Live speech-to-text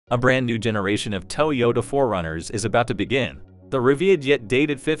A brand new generation of Toyota 4Runners is about to begin. The revered yet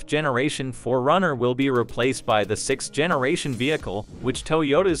dated 5th generation 4Runner will be replaced by the 6th generation vehicle, which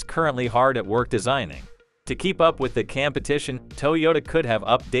Toyota is currently hard at work designing. To keep up with the competition, Toyota could have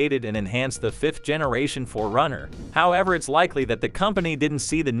updated and enhanced the 5th generation 4Runner. However, it's likely that the company didn't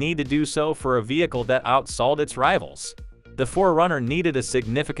see the need to do so for a vehicle that outsold its rivals. The 4Runner needed a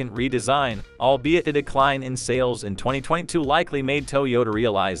significant redesign, albeit a decline in sales in 2022 likely made Toyota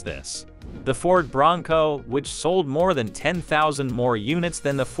realize this. The Ford Bronco, which sold more than 10,000 more units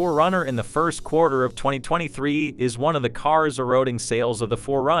than the 4Runner in the first quarter of 2023, is one of the cars eroding sales of the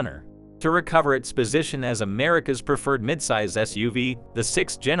 4Runner. To recover its position as America's preferred midsize SUV, the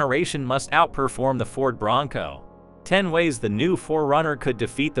 6th generation must outperform the Ford Bronco. 10 ways the new 4Runner could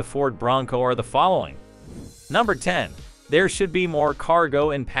defeat the Ford Bronco are the following. Number 10. There should be more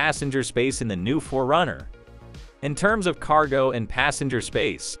cargo and passenger space in the new 4Runner. In terms of cargo and passenger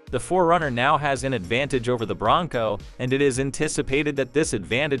space, the 4Runner now has an advantage over the Bronco, and it is anticipated that this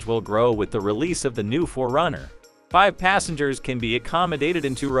advantage will grow with the release of the new 4Runner. 5 passengers can be accommodated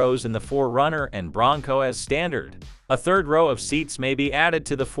in 2 rows in the 4Runner and Bronco as standard. A third row of seats may be added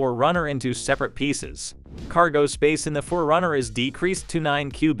to the 4Runner in 2 separate pieces. Cargo space in the 4Runner is decreased to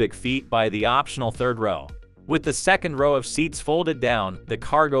 9 cubic feet by the optional third row. With the second row of seats folded down, the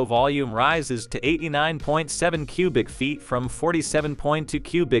cargo volume rises to 89.7 cubic feet from 47.2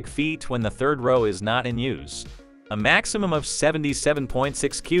 cubic feet when the third row is not in use. A maximum of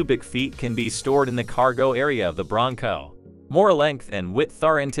 77.6 cubic feet can be stored in the cargo area of the Bronco. More length and width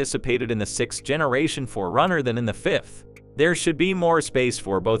are anticipated in the 6th generation 4Runner than in the 5th. There should be more space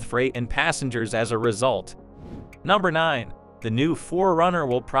for both freight and passengers as a result. Number 9. The new 4Runner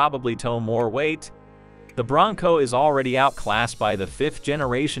will probably tow more weight. The Bronco is already outclassed by the 5th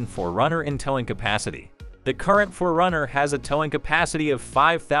generation 4Runner in towing capacity. The current 4Runner has a towing capacity of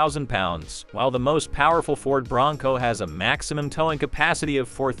 5,000 pounds, while the most powerful Ford Bronco has a maximum towing capacity of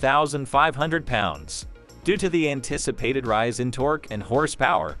 4,500 pounds. Due to the anticipated rise in torque and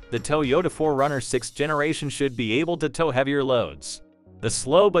horsepower, the Toyota 4Runner 6th generation should be able to tow heavier loads. The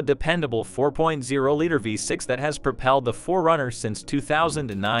slow but dependable 4.0-liter V6 that has propelled the 4Runner since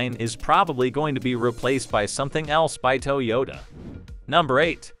 2009 is probably going to be replaced by something else by Toyota. Number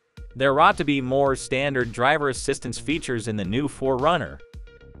 8. There ought to be more standard driver assistance features in the new 4Runner.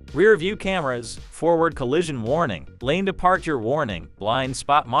 Rear view cameras, forward collision warning, lane departure warning, blind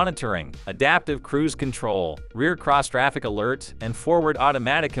spot monitoring, adaptive cruise control, rear cross traffic alert, and forward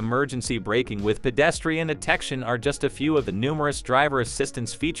automatic emergency braking with pedestrian detection are just a few of the numerous driver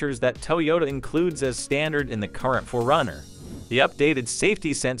assistance features that Toyota includes as standard in the current 4Runner. The updated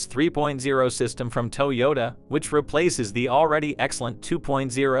Safety Sense 3.0 system from Toyota, which replaces the already excellent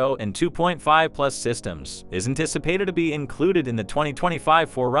 2.0 and 2.5 Plus systems, is anticipated to be included in the 2025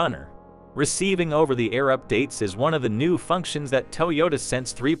 4Runner. Receiving over-the-air updates is one of the new functions that Toyota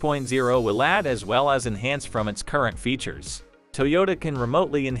Sense 3.0 will add as well as enhance from its current features. Toyota can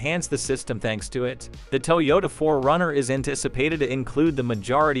remotely enhance the system thanks to it. The Toyota 4Runner is anticipated to include the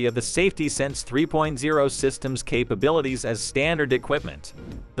majority of the Safety Sense 3.0 system's capabilities as standard equipment.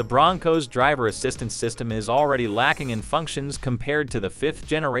 The Bronco's driver assistance system is already lacking in functions compared to the 5th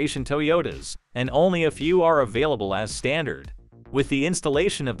generation Toyotas, and only a few are available as standard. With the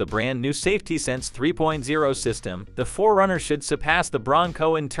installation of the brand new Safety Sense 3.0 system, the 4Runner should surpass the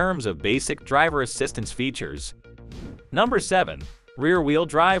Bronco in terms of basic driver assistance features. Number 7. Rear-wheel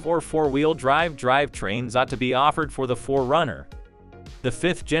drive or four-wheel drive drivetrains ought to be offered for the 4Runner. The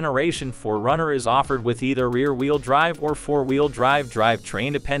 5th generation 4Runner is offered with either rear-wheel drive or four-wheel drive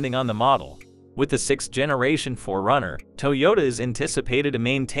drivetrain depending on the model. With the 6th generation 4Runner, Toyota is anticipated to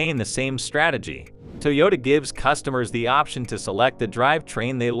maintain the same strategy. Toyota gives customers the option to select the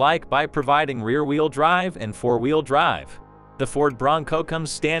drivetrain they like by providing rear-wheel drive and four-wheel drive. The Ford Bronco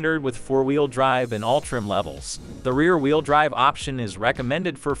comes standard with 4-wheel drive in all trim levels. The rear-wheel drive option is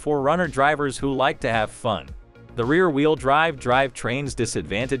recommended for 4Runner drivers who like to have fun. The rear-wheel drive drivetrain's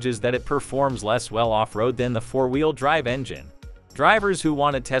disadvantage is that it performs less well off-road than the 4-wheel drive engine. Drivers who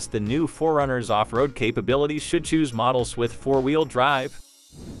want to test the new 4Runner's off-road capabilities should choose models with 4-wheel drive.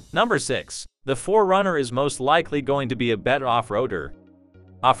 Number 6. The 4Runner is most likely going to be a better off-roader.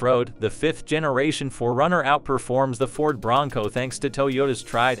 Off-road, the 5th generation 4Runner outperforms the Ford Bronco thanks to Toyota's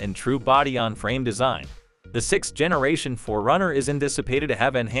tried-and-true body-on-frame design. The 6th generation 4Runner is anticipated to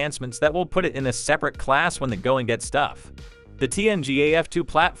have enhancements that will put it in a separate class when the going gets tough. The TNGA-F2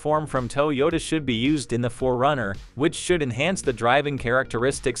 platform from Toyota should be used in the 4Runner, which should enhance the driving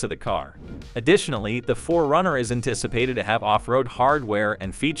characteristics of the car. Additionally, the 4Runner is anticipated to have off-road hardware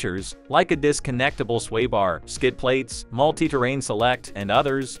and features, like a disconnectable sway bar, skid plates, multi-terrain select, and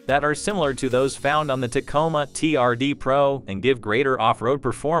others, that are similar to those found on the Tacoma TRD Pro and give greater off-road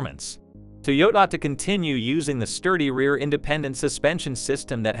performance. Toyota ought to continue using the sturdy rear independent suspension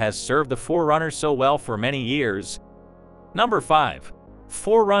system that has served the 4Runner so well for many years. Number 5.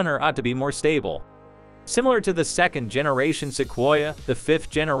 4Runner ought to be more stable. Similar to the second-generation Sequoia, the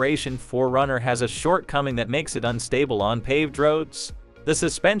fifth-generation 4Runner has a shortcoming that makes it unstable on paved roads. The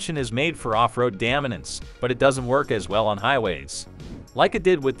suspension is made for off-road dominance, but it doesn't work as well on highways. Like it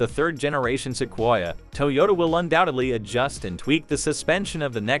did with the third-generation Sequoia, Toyota will undoubtedly adjust and tweak the suspension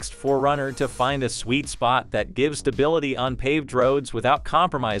of the next 4Runner to find a sweet spot that gives stability on paved roads without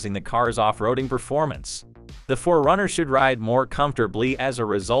compromising the car's off-roading performance. The 4Runner should ride more comfortably as a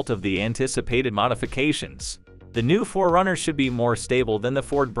result of the anticipated modifications. The new 4Runner should be more stable than the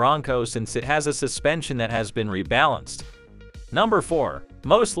Ford Bronco since it has a suspension that has been rebalanced. Number 4.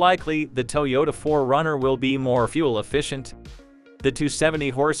 Most likely, the Toyota 4Runner will be more fuel efficient. The 270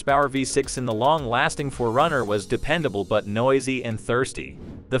 horsepower V6 in the long-lasting 4Runner was dependable but noisy and thirsty.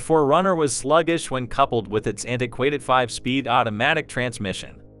 The 4Runner was sluggish when coupled with its antiquated 5-speed automatic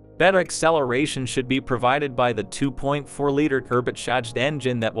transmission. Better acceleration should be provided by the 2.4-liter turbocharged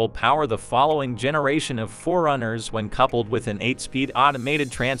engine that will power the following generation of 4Runners when coupled with an 8-speed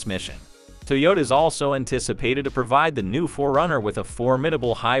automated transmission. Toyota is also anticipated to provide the new 4Runner with a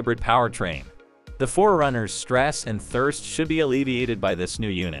formidable hybrid powertrain. The 4Runner's stress and thirst should be alleviated by this new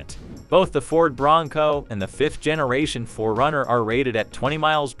unit. Both the Ford Bronco and the 5th-generation 4Runner are rated at 20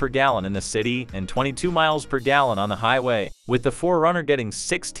 miles per gallon in the city and 22 miles per gallon on the highway, with the 4Runner getting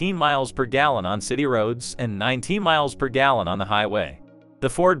 16 miles per gallon on city roads and 19 miles per gallon on the highway. The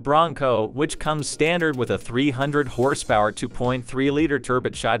Ford Bronco, which comes standard with a 300 horsepower 2.3-liter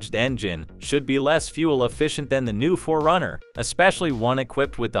turbocharged engine, should be less fuel efficient than the new 4Runner, especially one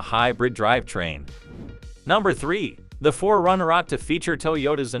equipped with the hybrid drivetrain. Number 3. The 4Runner ought to feature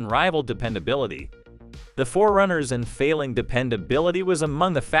Toyota's unrivaled dependability. The 4Runner's unfailing dependability was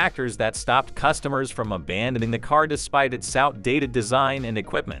among the factors that stopped customers from abandoning the car despite its outdated design and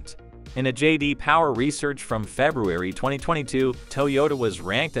equipment. In a J.D. Power research from February 2022, Toyota was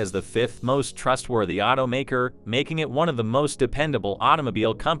ranked as the 5th most trustworthy automaker, making it one of the most dependable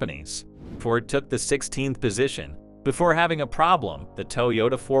automobile companies. Ford took the 16th position. Before having a problem, the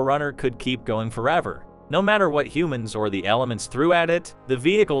Toyota 4Runner could keep going forever. No matter what humans or the elements threw at it, the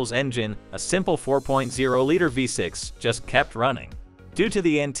vehicle's engine, a simple 4.0-liter V6, just kept running. Due to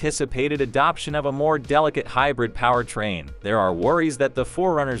the anticipated adoption of a more delicate hybrid powertrain, there are worries that the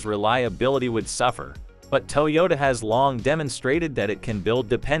 4Runner's reliability would suffer. But Toyota has long demonstrated that it can build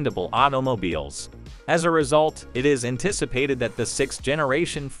dependable automobiles. As a result, it is anticipated that the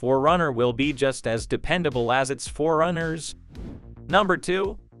 6th-generation 4Runner will be just as dependable as its 4Runners. Number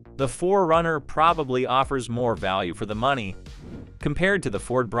 2. The 4Runner probably offers more value for the money. Compared to the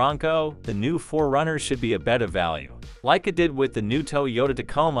Ford Bronco, the new 4Runner should be a better value. Like it did with the new Toyota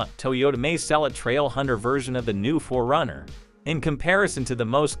Tacoma, Toyota may sell a trail hunter version of the new 4Runner. In comparison to the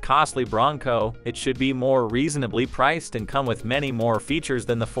most costly Bronco, it should be more reasonably priced and come with many more features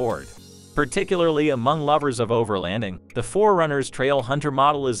than the Ford. Particularly among lovers of overlanding, the 4Runner's trail hunter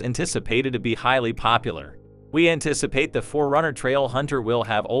model is anticipated to be highly popular. We anticipate the 4Runner Trail Hunter will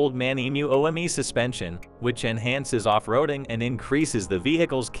have Old Man Emu OME suspension, which enhances off-roading and increases the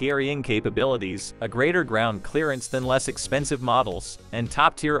vehicle's carrying capabilities, a greater ground clearance than less expensive models, and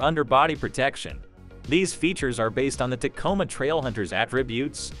top-tier underbody protection. These features are based on the Tacoma Trail Hunter's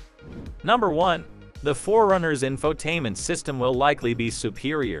attributes. Number 1. The 4Runner's infotainment system will likely be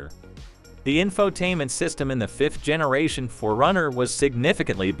superior. The infotainment system in the 5th-generation 4Runner was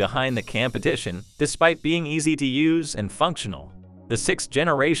significantly behind the competition, despite being easy to use and functional. The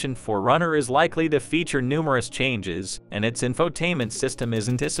 6th-generation 4Runner is likely to feature numerous changes, and its infotainment system is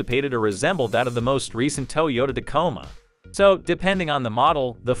anticipated to resemble that of the most recent Toyota Tacoma. So, depending on the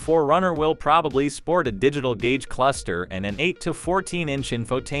model, the 4Runner will probably sport a digital gauge cluster and an 8 to 14-inch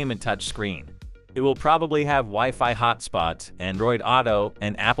infotainment touchscreen. It will probably have Wi-Fi hotspot, Android Auto,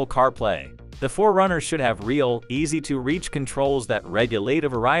 and Apple CarPlay. The 4Runner should have real, easy-to-reach controls that regulate a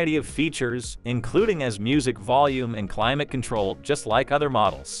variety of features, including as music volume and climate control, just like other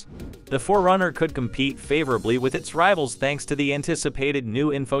models. The 4Runner could compete favorably with its rivals thanks to the anticipated new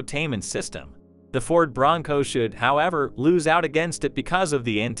infotainment system. The Ford Bronco should, however, lose out against it because of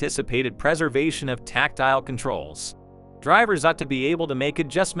the anticipated preservation of tactile controls. Drivers ought to be able to make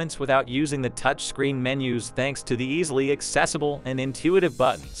adjustments without using the touchscreen menus thanks to the easily accessible and intuitive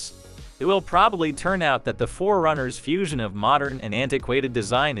buttons. It will probably turn out that the 4Runner's fusion of modern and antiquated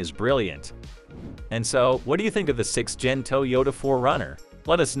design is brilliant. And so, what do you think of the 6th Gen Toyota 4Runner?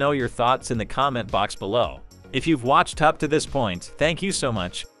 Let us know your thoughts in the comment box below. If you've watched up to this point, thank you so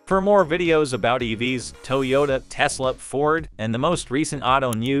much. For more videos about EVs, Toyota, Tesla, Ford, and the most recent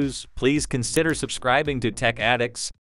auto news, please consider subscribing to Tech Addicts.